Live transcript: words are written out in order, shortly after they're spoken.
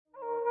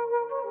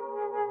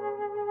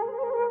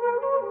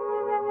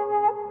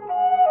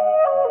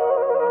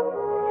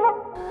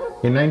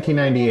In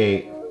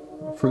 1998,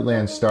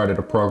 Fruitland started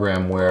a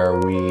program where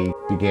we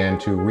began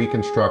to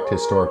reconstruct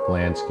historic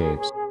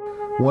landscapes.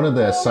 One of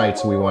the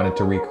sites we wanted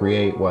to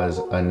recreate was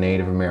a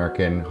Native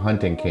American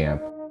hunting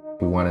camp.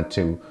 We wanted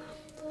to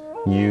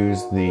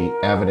use the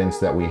evidence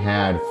that we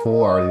had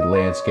for the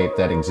landscape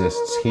that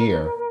exists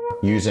here,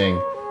 using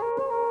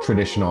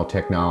traditional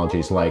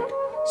technologies like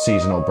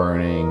seasonal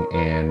burning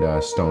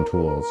and stone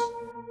tools.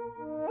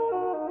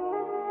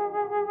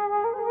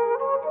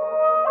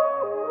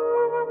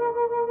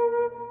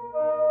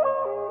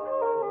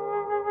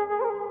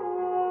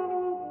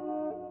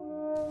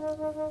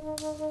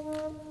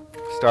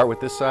 Start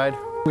with this side.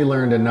 We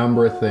learned a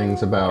number of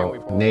things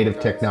about native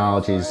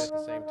technologies.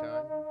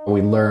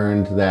 We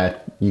learned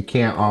that you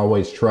can't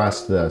always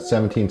trust the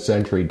 17th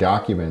century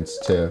documents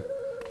to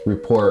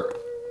report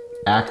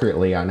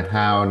accurately on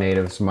how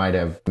natives might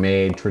have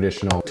made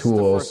traditional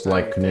tools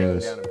like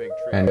canoes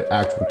and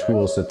actual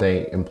tools that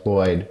they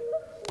employed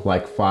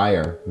like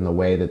fire and the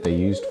way that they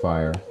used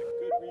fire.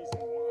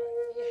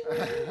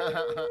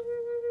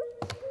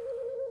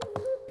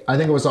 I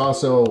think it was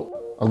also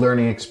a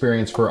learning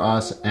experience for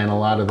us and a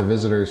lot of the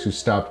visitors who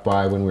stopped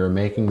by when we were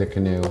making the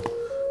canoe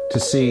to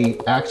see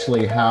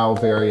actually how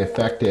very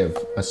effective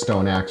a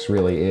stone axe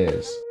really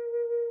is.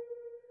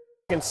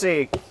 You can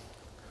see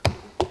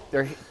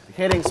they're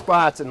hitting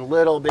spots and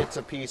little bits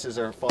of pieces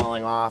are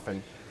falling off,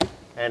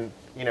 and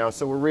you know,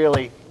 so we're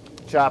really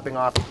chopping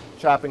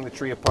the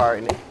tree apart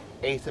an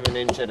eighth of an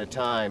inch at a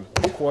time,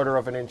 a quarter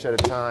of an inch at a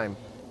time.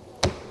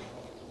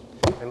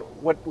 And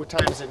what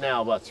time is it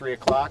now? About 3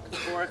 o'clock?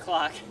 4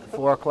 o'clock.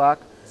 4 o'clock.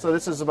 So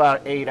this is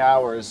about 8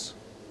 hours.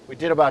 We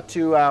did about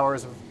 2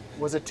 hours of,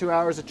 was it 2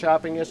 hours of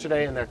chopping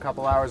yesterday and then a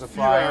couple hours of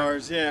fire? 2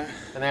 hours, yeah.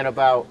 And then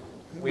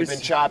we've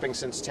been chopping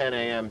since 10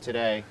 a.m.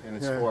 today, and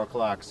it's 4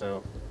 o'clock,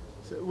 so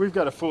we've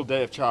got a full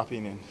day of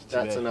chopping in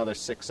today. That's another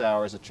 6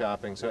 hours of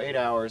chopping, so 8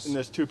 hours. And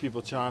there's 2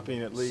 people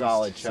chopping at least.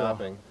 Solid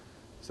chopping.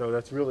 So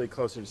that's really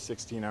closer to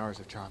 16 hours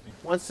of chopping.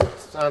 Once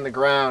it's on the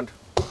ground,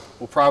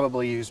 we'll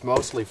probably use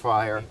mostly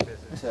fire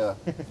to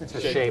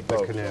shape the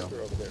canoe.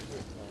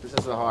 This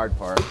is the hard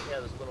part.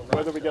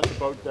 Whether we get the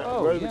boat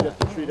down, whether we get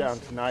the tree down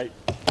tonight,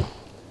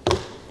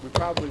 we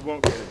probably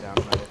won't get it down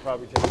tonight. We'll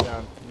probably take it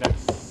down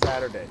next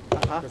Saturday,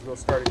 because we'll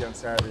start again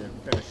Saturday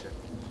and finish it.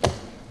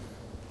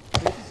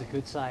 This is a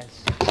good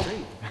sized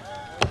tree.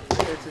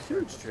 It's a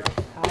huge tree.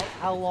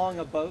 How long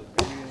a boat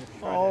are you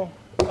Oh,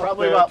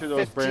 probably about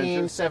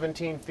 15,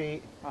 17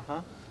 feet.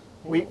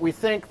 We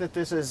think that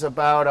this is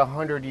about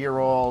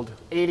 100-year-old,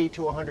 80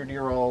 to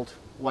 100-year-old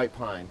white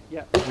pine.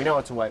 Yeah. We know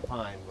it's a white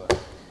pine, but.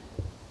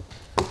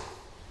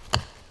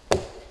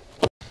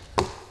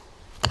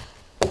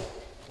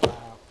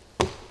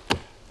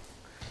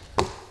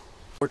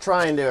 We're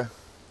trying to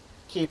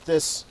keep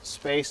this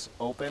space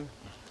open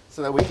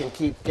so that we can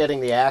keep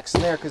getting the axe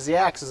in there, because the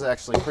axe is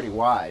actually pretty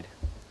wide.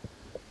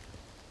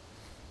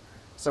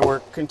 So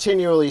we're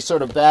continually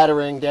sort of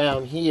battering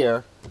down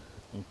here,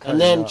 and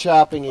then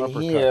chopping in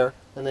here,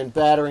 and then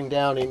battering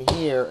down in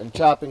here, and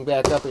chopping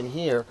back up in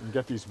here. And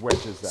get these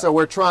wedges out. So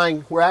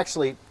we're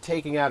actually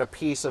taking out a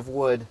piece of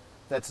wood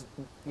that's,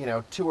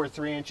 2 or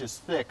 3 inches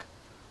thick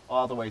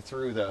all the way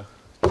through the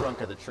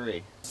trunk of the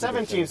tree.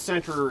 17th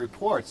century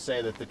reports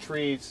say that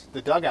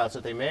the dugouts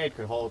that they made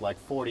could hold like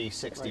 40,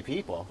 60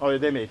 people. Oh,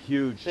 they made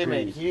huge trees. They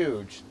made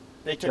huge.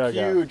 They took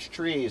huge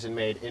trees and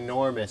made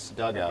enormous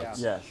dugouts.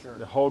 Yes,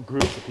 the whole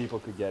groups of people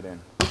could get in.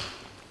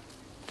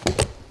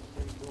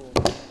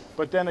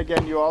 But then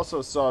again, you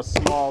also saw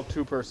small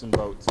 2-person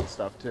boats and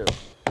stuff too.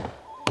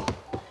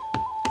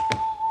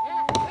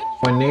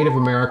 When Native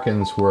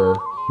Americans were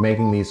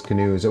making these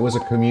canoes, it was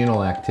a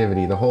communal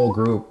activity. The whole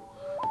group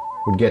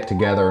would get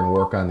together and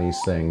work on these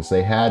things.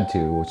 They had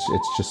to.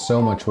 It's just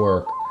so much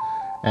work.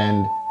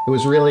 And it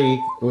was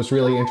really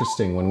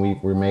interesting when we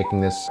were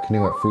making this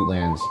canoe at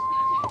Fruitlands,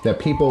 that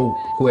people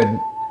who had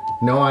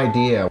no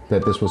idea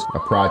that this was a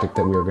project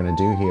that we were going to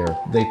do here,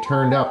 they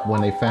turned up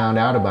when they found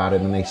out about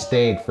it, and they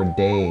stayed for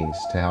days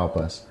to help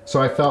us.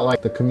 So I felt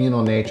like the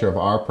communal nature of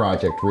our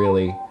project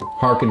really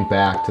harkened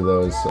back to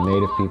those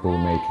native people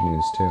who made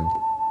canoes too.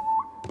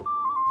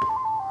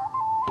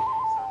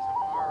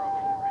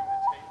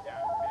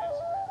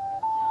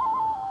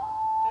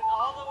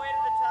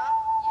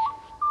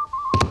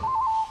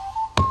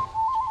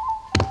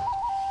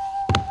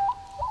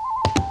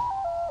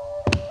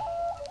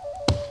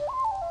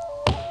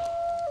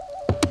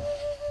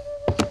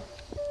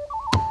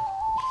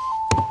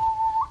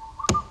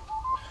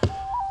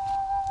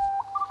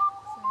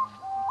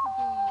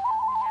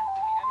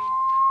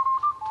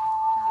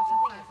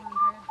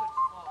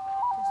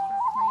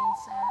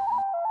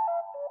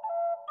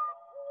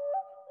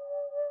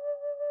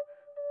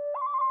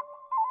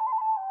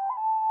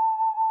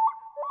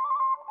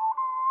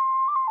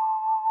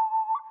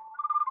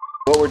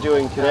 What we're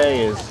doing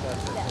today is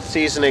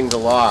seasoning the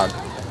log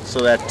so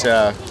that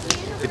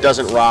it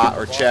doesn't rot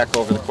or check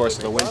over the course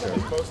of the winter.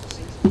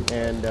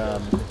 And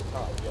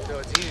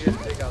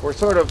we're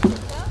sort of,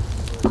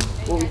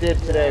 what we did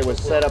today was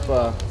set up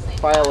a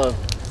pile of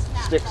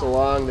sticks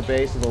along the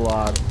base of the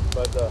log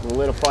We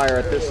lit a fire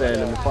at this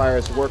end, and the fire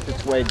has worked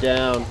its way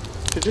down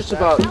to just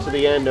about to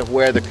the end of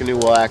where the canoe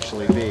will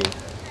actually be.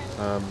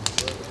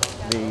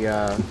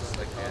 The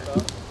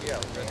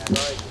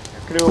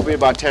canoe will be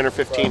about 10 or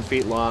 15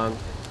 feet long.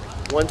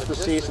 Once the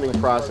seasoning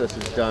process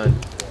is done,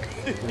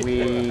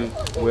 we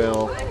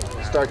will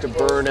start to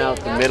burn out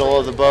the middle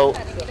of the boat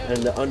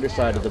and the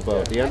underside of the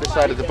boat. The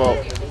underside of the boat,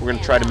 we're going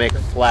to try to make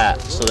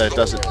flat so that it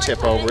doesn't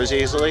tip over as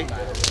easily.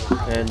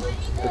 And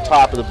the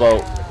top of the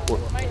boat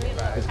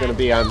is going to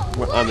be on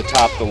the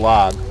top of the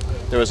log.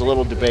 There was a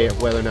little debate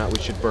of whether or not we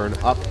should burn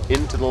up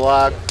into the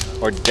log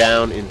or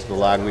down into the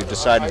log. And we've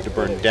decided to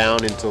burn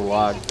down into the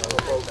log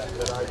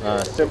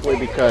simply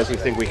because we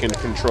think we can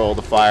control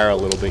the fire a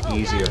little bit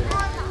easier.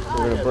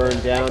 We're going to burn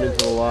down into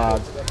the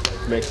log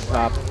to make the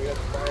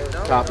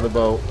top of the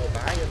boat,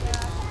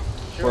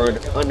 burn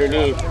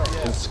underneath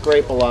and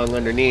scrape along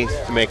underneath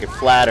to make it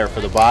flatter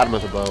for the bottom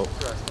of the boat.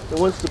 And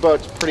once the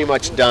boat's pretty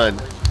much done,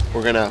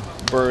 we're going to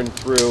burn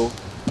through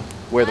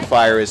where the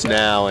fire is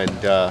now, and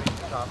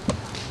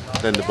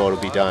then the boat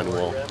will be done.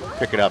 We'll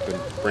pick it up and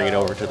bring it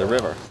over to the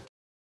river.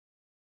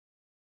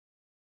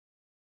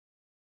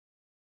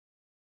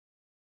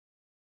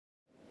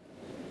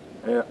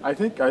 I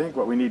think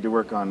what we need to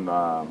work on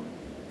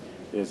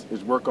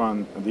is work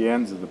on the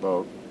ends of the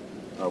boat.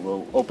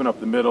 We'll open up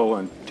the middle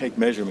and take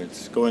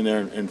measurements, go in there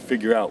and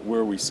figure out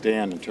where we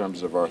stand in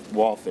terms of our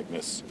wall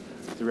thickness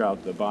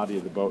throughout the body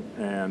of the boat.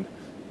 And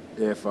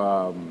if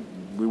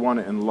we want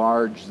to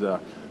enlarge the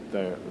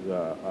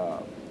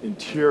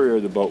interior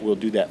of the boat, we'll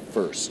do that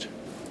first.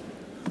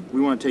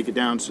 We want to take it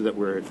down so that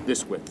we're at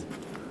this width.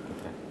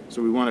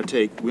 So we want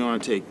to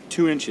take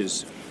 2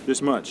 inches,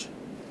 this much,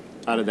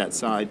 out of that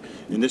side,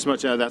 and this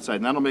much out of that side,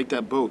 and that'll make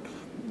that boat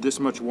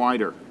this much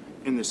wider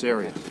in this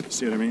area.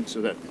 See what I mean?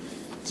 So that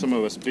some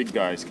of us big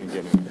guys can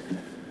get in.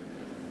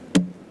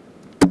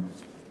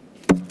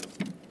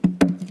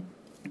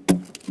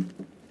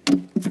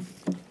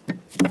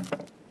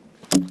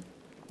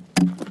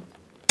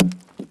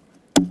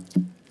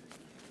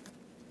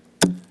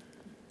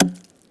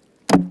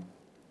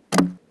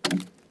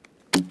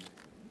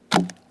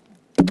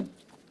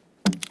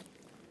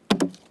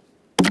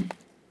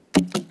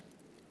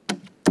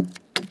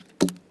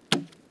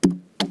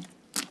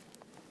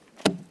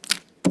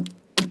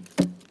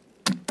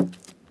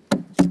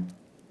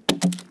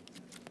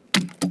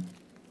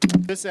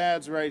 This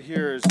adze right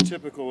here is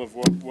typical of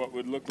what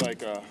would look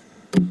like a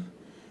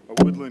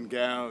woodland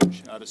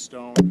gouge out of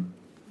stone.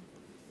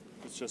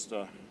 It's just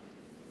a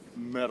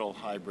metal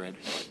hybrid,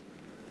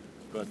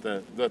 but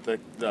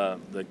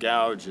the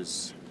gouge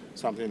is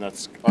something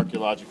that's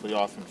archaeologically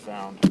often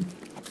found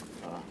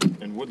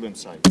in woodland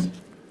sites.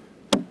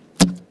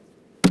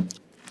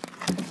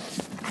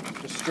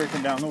 Just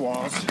scraping down the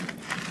walls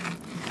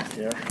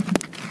here,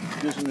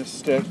 using this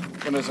stick,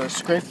 and as I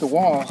scrape the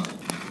wall,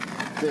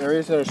 the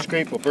areas that are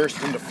scraped will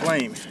burst into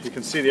flame. You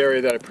can see the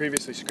area that I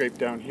previously scraped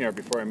down here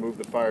before I moved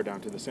the fire down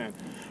to the sand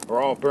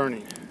are all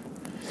burning.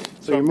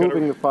 So you're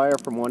moving the fire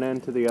from one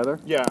end to the other?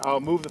 Yeah,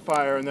 I'll move the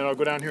fire and then I'll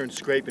go down here and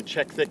scrape and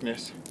check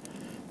thickness.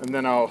 And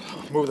then I'll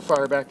move the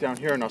fire back down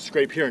here and I'll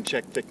scrape here and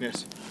check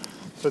thickness.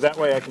 So that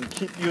way I can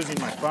keep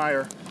using my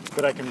fire,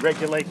 but I can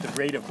regulate the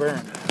rate of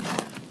burn.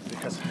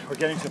 Because we're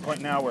getting to the point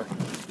now where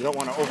you don't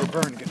want to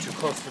overburn and get too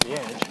close to the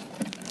edge.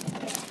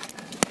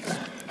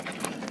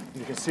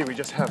 You can see we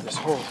just have this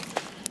whole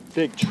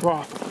big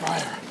trough of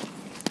fire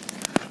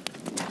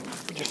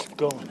just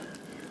going.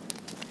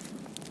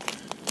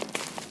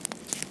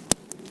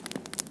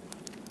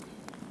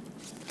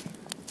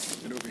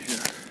 Get over here.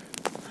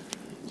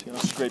 So I'll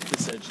scrape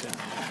this edge down.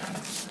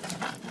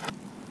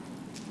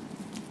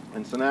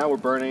 And so now we're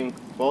burning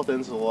both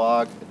ends of the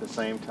log at the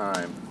same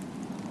time.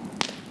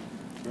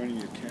 Burning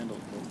your candle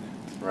at both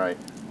ends. Right.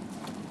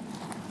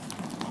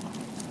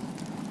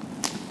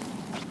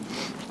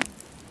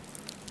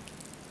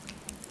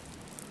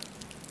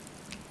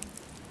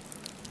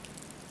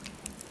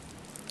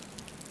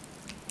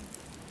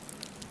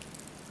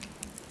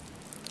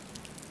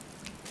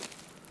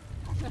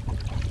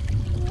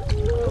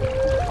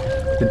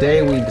 The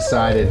day we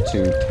decided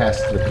to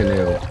test the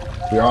canoe,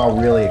 we were all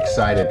really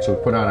excited, so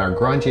we put on our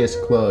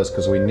grungiest clothes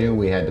because we knew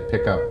we had to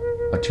pick up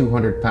a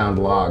 200-pound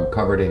log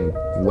covered in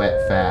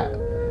wet fat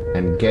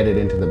and get it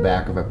into the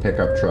back of a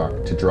pickup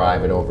truck to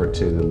drive it over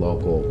to the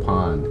local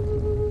pond.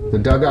 The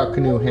dugout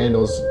canoe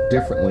handles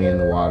differently in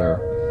the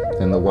water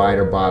than the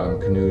wider bottom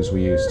canoes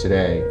we use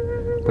today,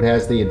 but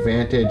has the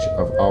advantage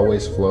of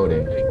always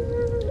floating,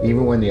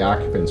 even when the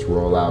occupants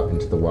roll out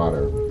into the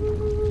water.